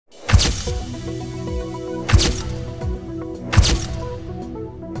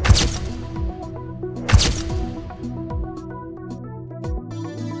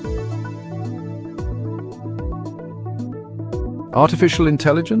Artificial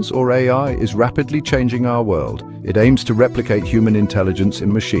intelligence, or AI, is rapidly changing our world. It aims to replicate human intelligence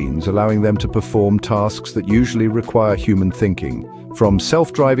in machines, allowing them to perform tasks that usually require human thinking. From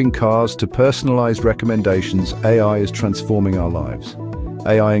self-driving cars to personalized recommendations, AI is transforming our lives.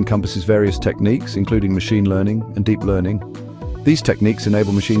 AI encompasses various techniques, including machine learning and deep learning. These techniques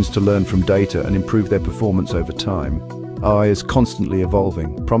enable machines to learn from data and improve their performance over time. AI is constantly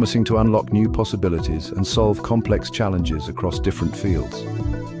evolving, promising to unlock new possibilities and solve complex challenges across different fields.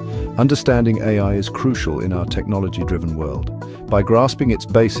 Understanding AI is crucial in our technology-driven world. By grasping its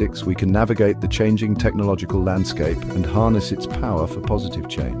basics, we can navigate the changing technological landscape and harness its power for positive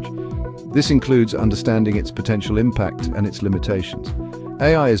change. This includes understanding its potential impact and its limitations.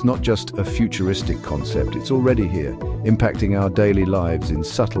 AI is not just a futuristic concept, it's already here, impacting our daily lives in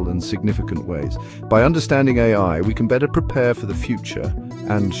subtle and significant ways. By understanding AI, we can better prepare for the future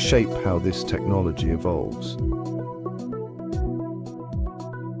and shape how this technology evolves.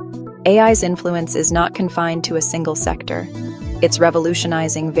 AI's influence is not confined to a single sector. It's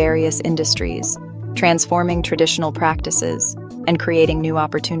revolutionizing various industries, transforming traditional practices, and creating new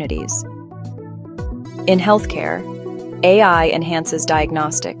opportunities. In healthcare, AI enhances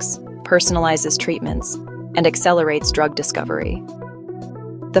diagnostics, personalizes treatments, and accelerates drug discovery.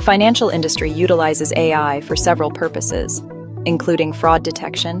 The financial industry utilizes AI for several purposes, including fraud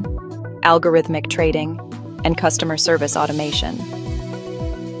detection, algorithmic trading, and customer service automation.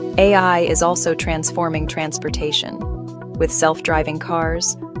 AI is also transforming transportation, with self-driving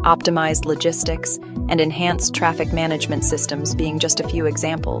cars, optimized logistics, and enhanced traffic management systems being just a few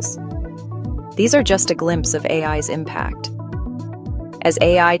examples. These are just a glimpse of AI's impact. As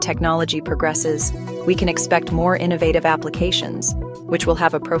AI technology progresses, we can expect more innovative applications, which will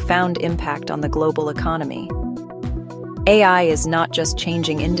have a profound impact on the global economy. AI is not just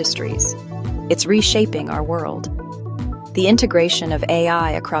changing industries, it's reshaping our world. The integration of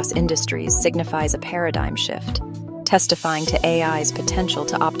AI across industries signifies a paradigm shift, testifying to AI's potential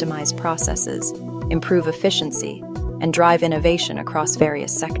to optimize processes, improve efficiency, and drive innovation across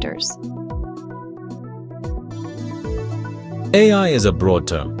various sectors. AI is a broad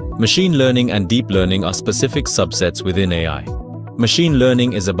term. Machine learning and deep learning are specific subsets within AI. Machine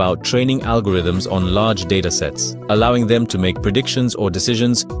learning is about training algorithms on large datasets, allowing them to make predictions or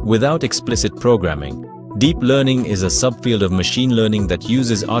decisions without explicit programming. Deep learning is a subfield of machine learning that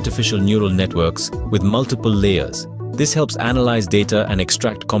uses artificial neural networks with multiple layers. This helps analyze data and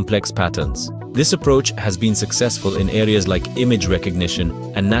extract complex patterns. This approach has been successful in areas like image recognition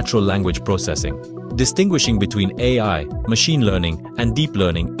and natural language processing. Distinguishing between AI, machine learning, and deep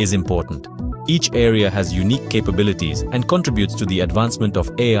learning is important. Each area has unique capabilities and contributes to the advancement of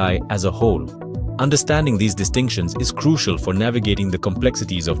AI as a whole. Understanding these distinctions is crucial for navigating the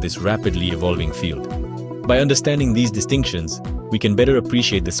complexities of this rapidly evolving field. By understanding these distinctions, we can better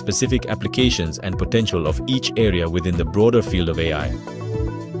appreciate the specific applications and potential of each area within the broader field of AI.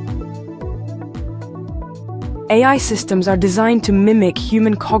 AI systems are designed to mimic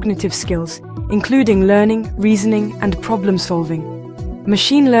human cognitive skills, including learning, reasoning, and problem-solving.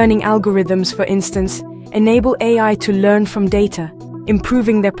 Machine learning algorithms, for instance, enable AI to learn from data,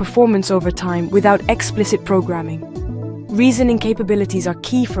 improving their performance over time without explicit programming. Reasoning capabilities are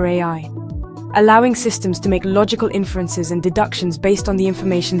key for AI, allowing systems to make logical inferences and deductions based on the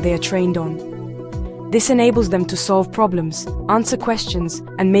information they are trained on. This enables them to solve problems, answer questions,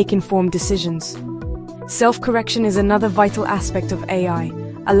 and make informed decisions. Self-correction is another vital aspect of AI,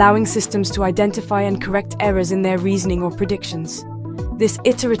 allowing systems to identify and correct errors in their reasoning or predictions. This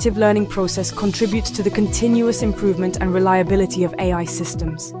iterative learning process contributes to the continuous improvement and reliability of AI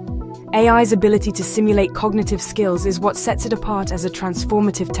systems. AI's ability to simulate cognitive skills is what sets it apart as a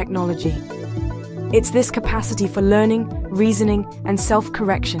transformative technology. It's this capacity for learning, reasoning, and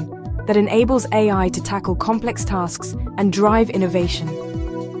self-correction that enables AI to tackle complex tasks and drive innovation.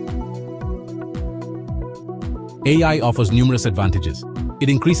 AI offers numerous advantages. It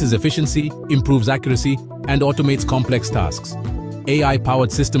increases efficiency, improves accuracy, and automates complex tasks.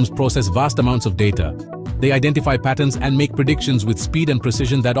 AI-powered systems process vast amounts of data. They identify patterns and make predictions with speed and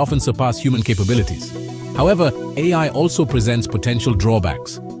precision that often surpass human capabilities. However, AI also presents potential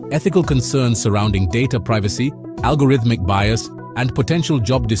drawbacks. Ethical concerns surrounding data privacy, algorithmic bias, and potential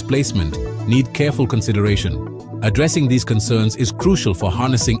job displacement need careful consideration. Addressing these concerns is crucial for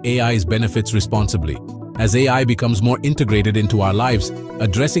harnessing AI's benefits responsibly. As AI becomes more integrated into our lives,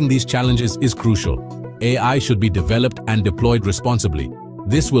 addressing these challenges is crucial. AI should be developed and deployed responsibly,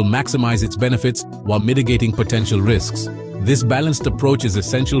 This will maximize its benefits while mitigating potential risks. This balanced approach is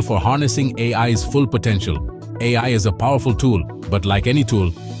essential for harnessing AI's full potential. AI is a powerful tool, but like any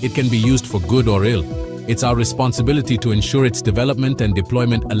tool, it can be used for good or ill. It's our responsibility to ensure its development and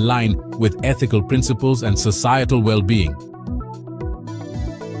deployment align with ethical principles and societal well-being.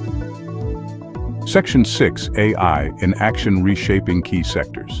 Section 6, AI in Action Reshaping Key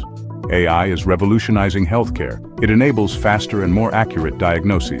Sectors. AI is revolutionizing healthcare. It enables faster and more accurate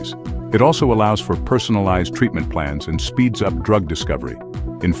diagnoses. It also allows for personalized treatment plans and speeds up drug discovery.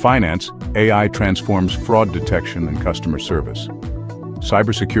 In finance, AI transforms fraud detection and customer service.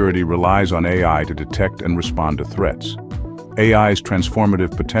 Cybersecurity relies on AI to detect and respond to threats. AI's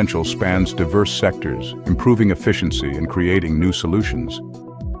transformative potential spans diverse sectors, improving efficiency and creating new solutions.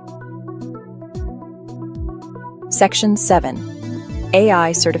 Section 7.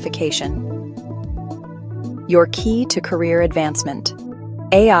 AI certification. Your key to career advancement.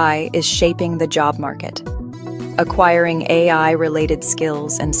 AI is shaping the job market. Acquiring AI-related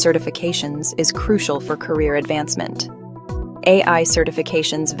skills and certifications is crucial for career advancement. AI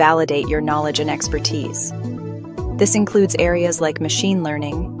certifications validate your knowledge and expertise. This includes areas like machine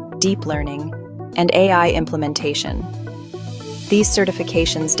learning, deep learning, and AI implementation. These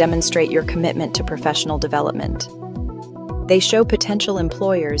certifications demonstrate your commitment to professional development. They show potential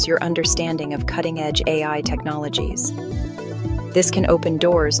employers your understanding of cutting-edge AI technologies. This can open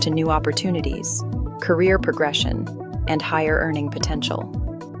doors to new opportunities, career progression, and higher earning potential.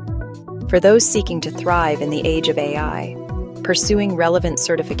 For those seeking to thrive in the age of AI, pursuing relevant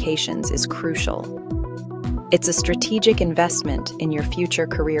certifications is crucial. It's a strategic investment in your future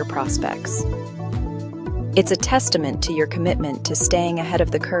career prospects. It's a testament to your commitment to staying ahead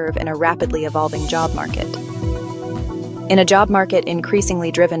of the curve in a rapidly evolving job market. In a job market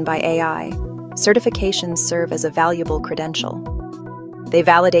increasingly driven by AI, certifications serve as a valuable credential. They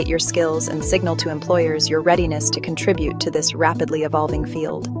validate your skills and signal to employers your readiness to contribute to this rapidly evolving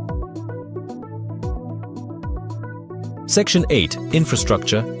field. Section 8.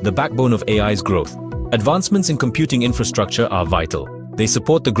 Infrastructure, the backbone of AI's growth. Advancements in computing infrastructure are vital. They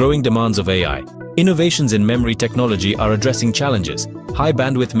support the growing demands of AI. Innovations in memory technology are addressing challenges. High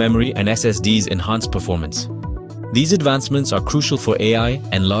bandwidth memory and SSDs enhance performance. These advancements are crucial for AI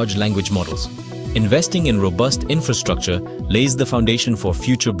and large language models. Investing in robust infrastructure lays the foundation for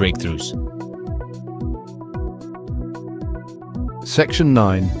future breakthroughs. Section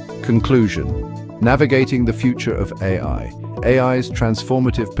 9. Conclusion. Navigating the future of AI. AI's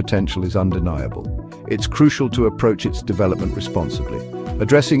transformative potential is undeniable. It's crucial to approach its development responsibly.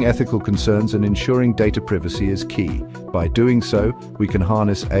 Addressing ethical concerns and ensuring data privacy is key. By doing so, we can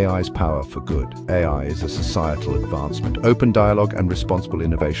harness AI's power for good. AI is a societal advancement. Open dialogue and responsible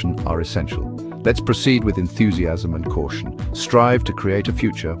innovation are essential. Let's proceed with enthusiasm and caution. Strive to create a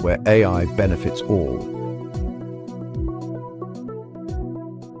future where AI benefits all.